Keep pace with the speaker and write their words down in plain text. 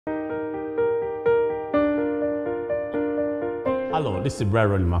Hello, this is Brother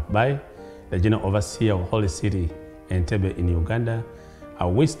Ronnie Makabai, the General Overseer of Holy City, Entebbe in Uganda.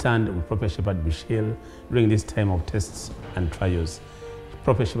 We stand with Prophet Shepherd Bishil during this time of tests and trials.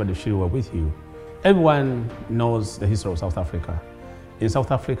 Prophet Shepherd Bishil, we're with you. Everyone knows the history of South Africa. In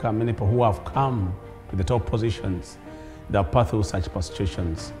South Africa, many people who have come to the top positions, they are passed through such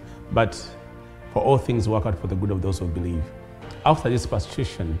persecutions. But for all things work out for the good of those who believe. After this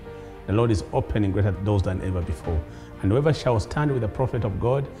persecution, the Lord is opening greater doors than ever before. And whoever shall stand with the prophet of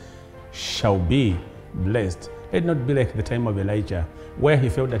God shall be blessed. Let it not be like the time of Elijah, where he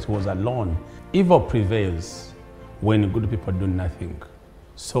felt that he was alone. Evil prevails when good people do nothing.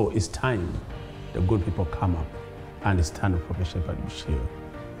 So it's time the good people come up and stand with Prophet Shepherd Bishil.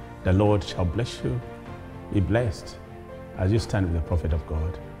 The Lord shall bless you. Be blessed as you stand with the prophet of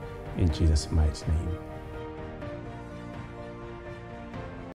God. In Jesus' mighty name.